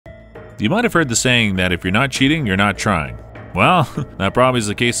You might have heard the saying that if you're not cheating, you're not trying. Well, that probably is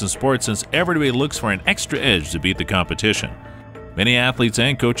the case in sports since everybody looks for an extra edge to beat the competition. Many athletes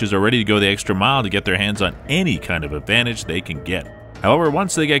and coaches are ready to go the extra mile to get their hands on any kind of advantage they can get. However,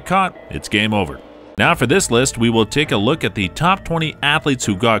 once they get caught, it's game over. Now for this list, we will take a look at the top 20 athletes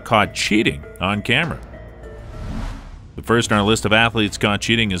who got caught cheating on camera. The first on our list of athletes caught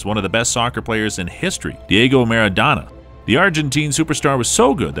cheating is one of the best soccer players in history, Diego Maradona. The Argentine superstar was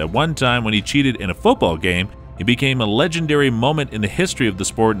so good that one time when he cheated in a football game, it became a legendary moment in the history of the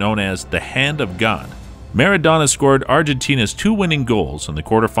sport known as the Hand of God. Maradona scored Argentina's 2 winning goals in the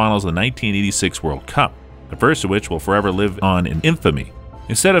quarterfinals of the 1986 World Cup, the first of which will forever live on in infamy.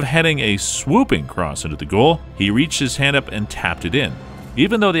 Instead of heading a swooping cross into the goal, he reached his hand up and tapped it in.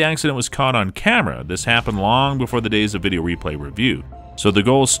 Even though the accident was caught on camera, this happened long before the days of video replay were viewed, so the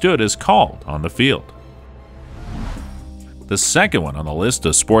goal stood as called on the field. The second one on the list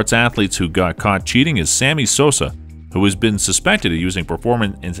of sports athletes who got caught cheating is Sammy Sosa, who has been suspected of using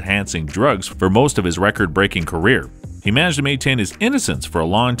performance-enhancing drugs for most of his record-breaking career. He managed to maintain his innocence for a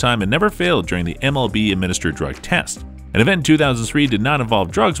long time and never failed during the MLB-administered drug test. An event in 2003 did not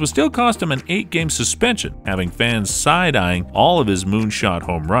involve drugs, but still cost him an 8-game suspension, having fans side-eyeing all of his moonshot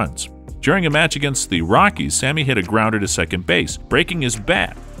home runs. During a match against the Rockies, Sammy hit a grounder to second base, breaking his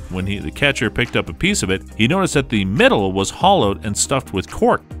bat. When the catcher picked up a piece of it, he noticed that the middle was hollowed and stuffed with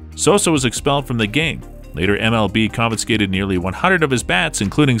cork. Sosa was expelled from the game. Later, MLB confiscated nearly 100 of his bats,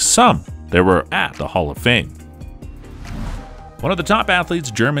 including some that were at the Hall of Fame. One of the top athletes,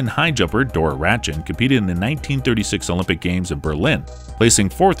 German high jumper Dora Ratjen, competed in the 1936 Olympic Games in Berlin, placing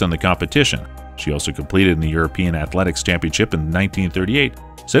 4th in the competition. She also competed in the European Athletics Championship in 1938,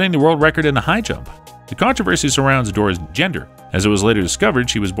 setting the world record in the high jump. The controversy surrounds Dora's gender, as it was later discovered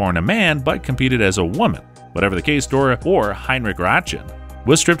she was born a man but competed as a woman. Whatever the case, Dora, or Heinrich Ratjen,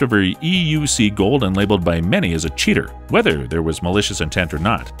 was stripped of her EUC gold and labeled by many as a cheater, whether there was malicious intent or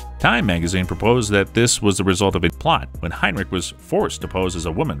not. Time magazine proposed that this was the result of a plot when Heinrich was forced to pose as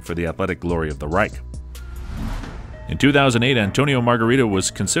a woman for the athletic glory of the Reich. In 2008, Antonio Margarito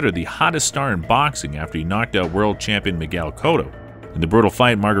was considered the hottest star in boxing after he knocked out world champion Miguel Cotto. In the brutal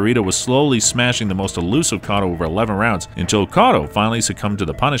fight, Margarito was slowly smashing the most elusive Cotto over 11 rounds until Cotto finally succumbed to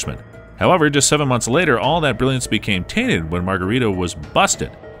the punishment. However, just 7 months later, all that brilliance became tainted when Margarito was busted,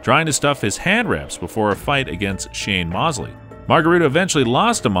 trying to stuff his hand wraps before a fight against Shane Mosley. Margarito eventually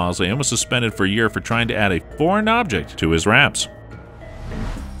lost to Mosley and was suspended for a year for trying to add a foreign object to his wraps.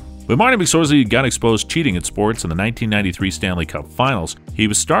 When Marty McSorley got exposed cheating at sports in the 1993 Stanley Cup Finals, he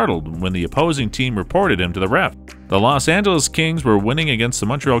was startled when the opposing team reported him to the ref. The Los Angeles Kings were winning against the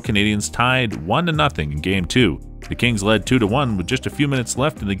Montreal Canadiens, tied 1-0 in Game 2. The Kings led 2-1 with just a few minutes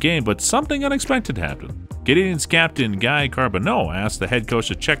left in the game, but something unexpected happened. Canadiens captain Guy Carbonneau asked the head coach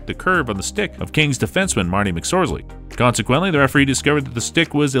to check the curve on the stick of Kings defenseman Marty McSorley. Consequently, the referee discovered that the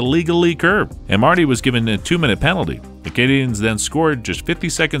stick was illegally curved, and Marty was given a 2-minute penalty. The Canadiens then scored just 50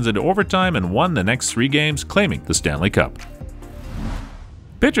 seconds into overtime and won the next 3 games, claiming the Stanley Cup.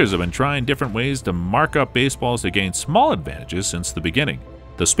 Pitchers have been trying different ways to mark up baseballs to gain small advantages since the beginning.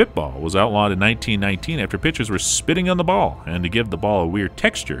 The spitball was outlawed in 1919 after pitchers were spitting on the ball and to give the ball a weird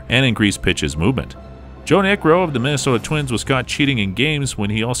texture and increase pitch's movement. Joe Niekro of the Minnesota Twins was caught cheating in games when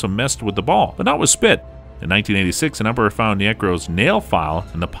he also messed with the ball, but not with spit. In 1986, an umpire found Niekro's nail file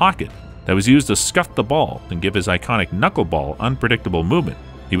in the pocket that was used to scuff the ball and give his iconic knuckleball unpredictable movement.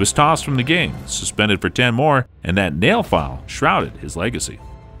 He was tossed from the game, suspended for 10 more, and that nail file shrouded his legacy.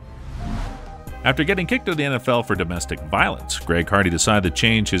 After getting kicked out of the NFL for domestic violence, Greg Hardy decided to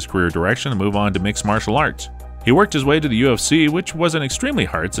change his career direction and move on to mixed martial arts. He worked his way to the UFC, which wasn't extremely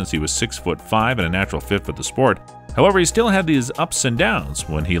hard since he was 6'5" and a natural fit for the sport. However, he still had these ups and downs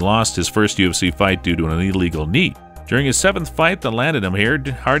when he lost his first UFC fight due to an illegal knee. During his 7th fight that landed him here,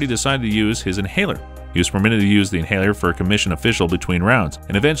 Hardy decided to use his inhaler. He was permitted to use the inhaler for a commission official between rounds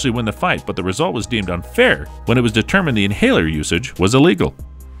and eventually win the fight, but the result was deemed unfair when it was determined the inhaler usage was illegal.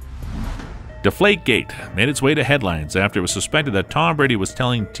 Deflategate made its way to headlines after it was suspected that Tom Brady was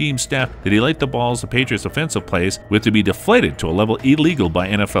telling team staff that he liked the balls the Patriots' offensive plays with to be deflated to a level illegal by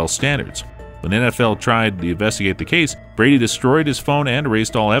NFL standards. When the NFL tried to investigate the case, Brady destroyed his phone and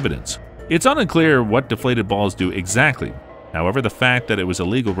erased all evidence. It's unclear what deflated balls do exactly. However, the fact that it was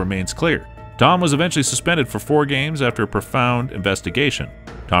illegal remains clear. Tom was eventually suspended for 4 games after a profound investigation.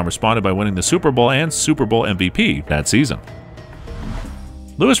 Tom responded by winning the Super Bowl and Super Bowl MVP that season.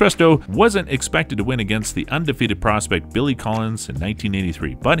 Louis Resto wasn't expected to win against the undefeated prospect Billy Collins in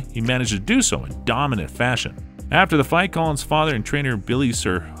 1983, but he managed to do so in dominant fashion. After the fight, Collins' father and trainer Billy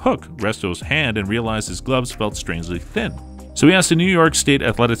Sir hooked Resto's hand and realized his gloves felt strangely thin. So he asked the New York State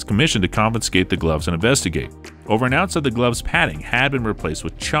Athletics Commission to confiscate the gloves and investigate. Over an ounce of the gloves' padding had been replaced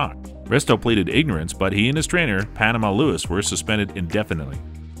with chalk. Risto pleaded ignorance, but he and his trainer, Panama Lewis, were suspended indefinitely.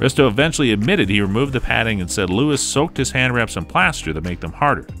 Risto eventually admitted he removed the padding and said Lewis soaked his hand wraps in plaster to make them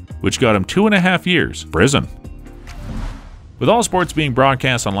harder, which got him 2.5 years prison. With all sports being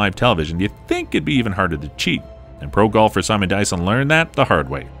broadcast on live television, you'd think it'd be even harder to cheat, and pro golfer Simon Dyson learned that the hard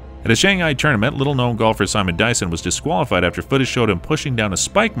way. At a Shanghai tournament, little-known golfer Simon Dyson was disqualified after footage showed him pushing down a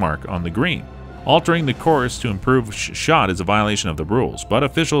spike mark on the green. Altering the course to improve shot is a violation of the rules, but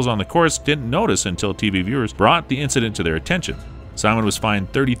officials on the course didn't notice until TV viewers brought the incident to their attention. Simon was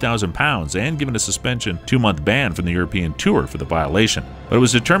fined £30,000 and given a suspension 2-month ban from the European Tour for the violation, but it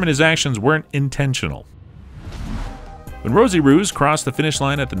was determined his actions weren't intentional. When Rosie Roos crossed the finish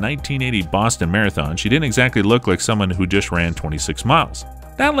line at the 1980 Boston Marathon, she didn't exactly look like someone who just ran 26 miles.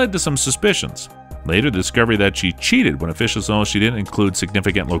 That led to some suspicions. Later, the discovery that she cheated when officials noticed she didn't include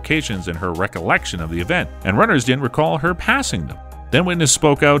significant locations in her recollection of the event, and runners didn't recall her passing them. Then witnesses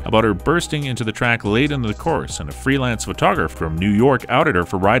spoke out about her bursting into the track late into the course, and a freelance photographer from New York outed her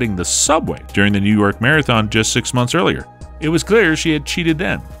for riding the subway during the New York Marathon just 6 months earlier. It was clear she had cheated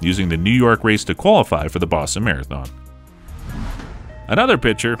then, using the New York race to qualify for the Boston Marathon. Another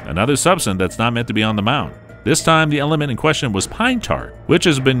pitcher, another substance that's not meant to be on the mound. This time, the element in question was pine tar, which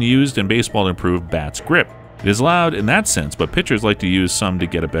has been used in baseball to improve bats' grip. It is allowed in that sense, but pitchers like to use some to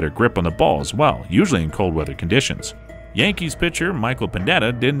get a better grip on the ball as well, usually in cold weather conditions. Yankees pitcher Michael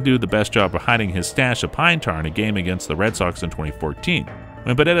Pineda didn't do the best job of hiding his stash of pine tar in a game against the Red Sox in 2014.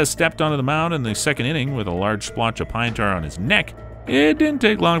 When Pineda stepped onto the mound in the second inning with a large splotch of pine tar on his neck, it didn't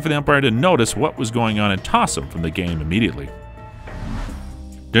take long for the umpire to notice what was going on and toss him from the game immediately.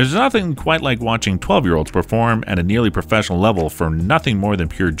 There's nothing quite like watching 12-year-olds perform at a nearly professional level for nothing more than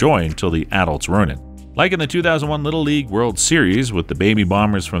pure joy until the adults ruin it. Like in the 2001 Little League World Series with the Baby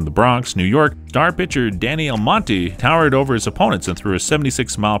Bombers from the Bronx, New York, star pitcher Danny Almonte towered over his opponents and threw a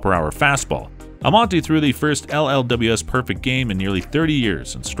 76-mile-per-hour fastball. Almonte threw the first LLWS perfect game in nearly 30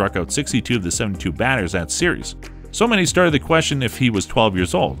 years and struck out 62 of the 72 batters that series. So many started the question if he was 12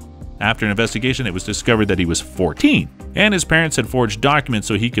 years old. After an investigation, it was discovered that he was 14, and his parents had forged documents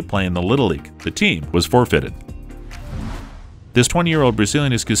so he could play in the Little League. The team was forfeited. This 20-year-old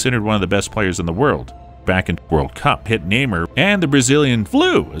Brazilian is considered one of the best players in the world. Back in World Cup, hit Neymar, and the Brazilian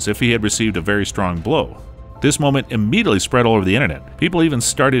flew as if he had received a very strong blow. This moment immediately spread all over the internet. People even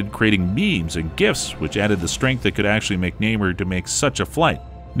started creating memes and GIFs, which added the strength that could actually make Neymar to make such a flight.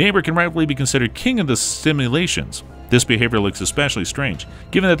 Neymar can rightfully be considered king of the simulations. This behavior looks especially strange,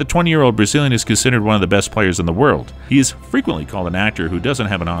 given that the 20-year-old Brazilian is considered one of the best players in the world. He is frequently called an actor who doesn't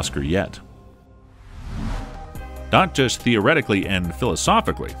have an Oscar yet. Not just theoretically and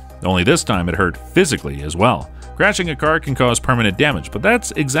philosophically, only this time it hurt physically as well. Crashing a car can cause permanent damage, but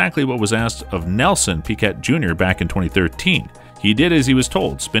that's exactly what was asked of Nelson Piquet Jr. back in 2013. He did as he was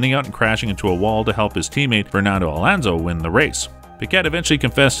told, spinning out and crashing into a wall to help his teammate Fernando Alonso win the race. Piquet eventually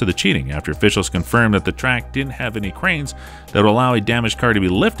confessed to the cheating after officials confirmed that the track didn't have any cranes that would allow a damaged car to be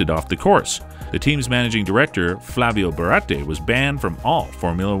lifted off the course. The team's managing director, Flavio Berratti, was banned from all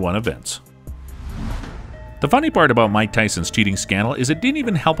Formula One events. The funny part about Mike Tyson's cheating scandal is it didn't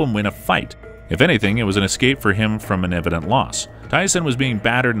even help him win a fight. If anything, it was an escape for him from an evident loss. Tyson was being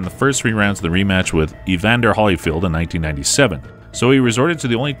battered in the first 3 rounds of the rematch with Evander Holyfield in 1997. So he resorted to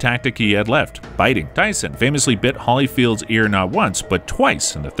the only tactic he had left, biting. Tyson famously bit Holyfield's ear not once, but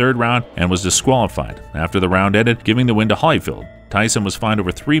twice in the 3rd round and was disqualified. After the round ended, giving the win to Holyfield. Tyson was fined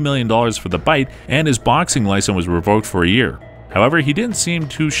over $3 million for the bite, and his boxing license was revoked for a year. However, he didn't seem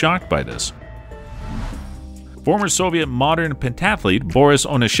too shocked by this. Former Soviet modern pentathlete Boris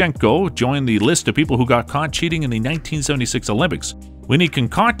Onashenko joined the list of people who got caught cheating in the 1976 Olympics when he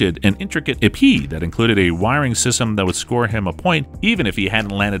concocted an intricate épée that included a wiring system that would score him a point even if he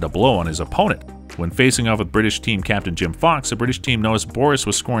hadn't landed a blow on his opponent. When facing off with British team captain Jim Fox, the British team noticed Boris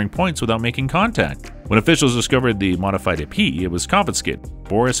was scoring points without making contact. When officials discovered the modified épée, it was confiscated.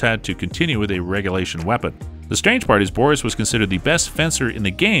 Boris had to continue with a regulation weapon. The strange part is Boris was considered the best fencer in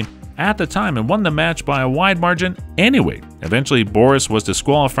the game at the time and won the match by a wide margin anyway. Eventually, Boris was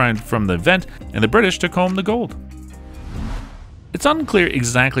disqualified from the event and the British took home the gold. It's unclear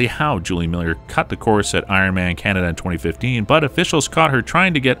exactly how Julie Miller cut the course at Ironman Canada in 2015, but officials caught her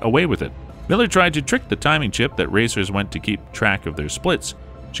trying to get away with it. Miller tried to trick the timing chip that racers went to keep track of their splits.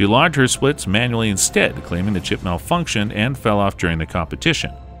 She logged her splits manually instead, claiming the chip malfunctioned and fell off during the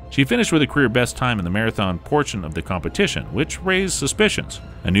competition. She finished with a career best time in the marathon portion of the competition, which raised suspicions.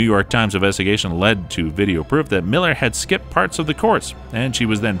 A New York Times investigation led to video proof that Miller had skipped parts of the course, and she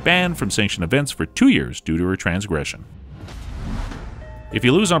was then banned from sanctioned events for 2 years due to her transgression. If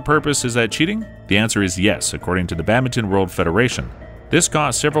you lose on purpose, is that cheating? The answer is yes, according to the Badminton World Federation. This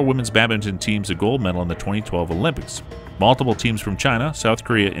cost several women's badminton teams a gold medal in the 2012 Olympics. Multiple teams from China, South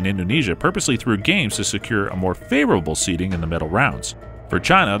Korea, and Indonesia purposely threw games to secure a more favorable seeding in the medal rounds. For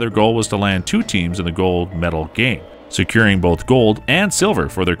China, their goal was to land 2 teams in the gold medal game, securing both gold and silver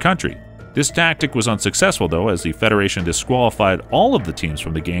for their country. This tactic was unsuccessful, though, as the Federation disqualified all of the teams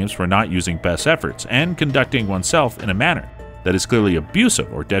from the games for not using best efforts and conducting oneself in a manner that is clearly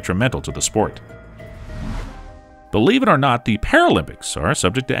abusive or detrimental to the sport. Believe it or not, the Paralympics are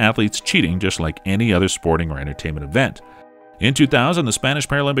subject to athletes cheating just like any other sporting or entertainment event. In 2000, the Spanish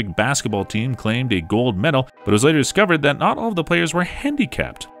Paralympic basketball team claimed a gold medal, but it was later discovered that not all of the players were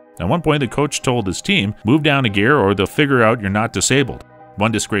handicapped. At one point, the coach told his team, "Move down a gear or they'll figure out you're not disabled."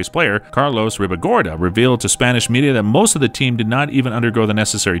 One disgraced player, Carlos Ribagorda, revealed to Spanish media that most of the team did not even undergo the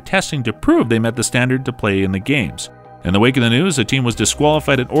necessary testing to prove they met the standard to play in the games. In the wake of the news, the team was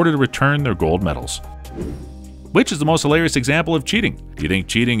disqualified in order to return their gold medals. Which is the most hilarious example of cheating? Do you think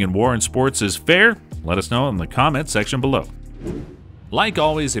cheating in war and sports is fair? Let us know in the comments section below. Like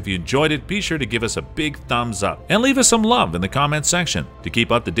always, if you enjoyed it, be sure to give us a big thumbs up and leave us some love in the comments section. To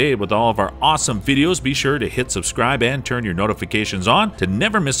keep up to date with all of our awesome videos, be sure to hit subscribe and turn your notifications on to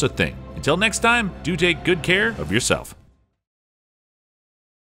never miss a thing. Until next time, do take good care of yourself.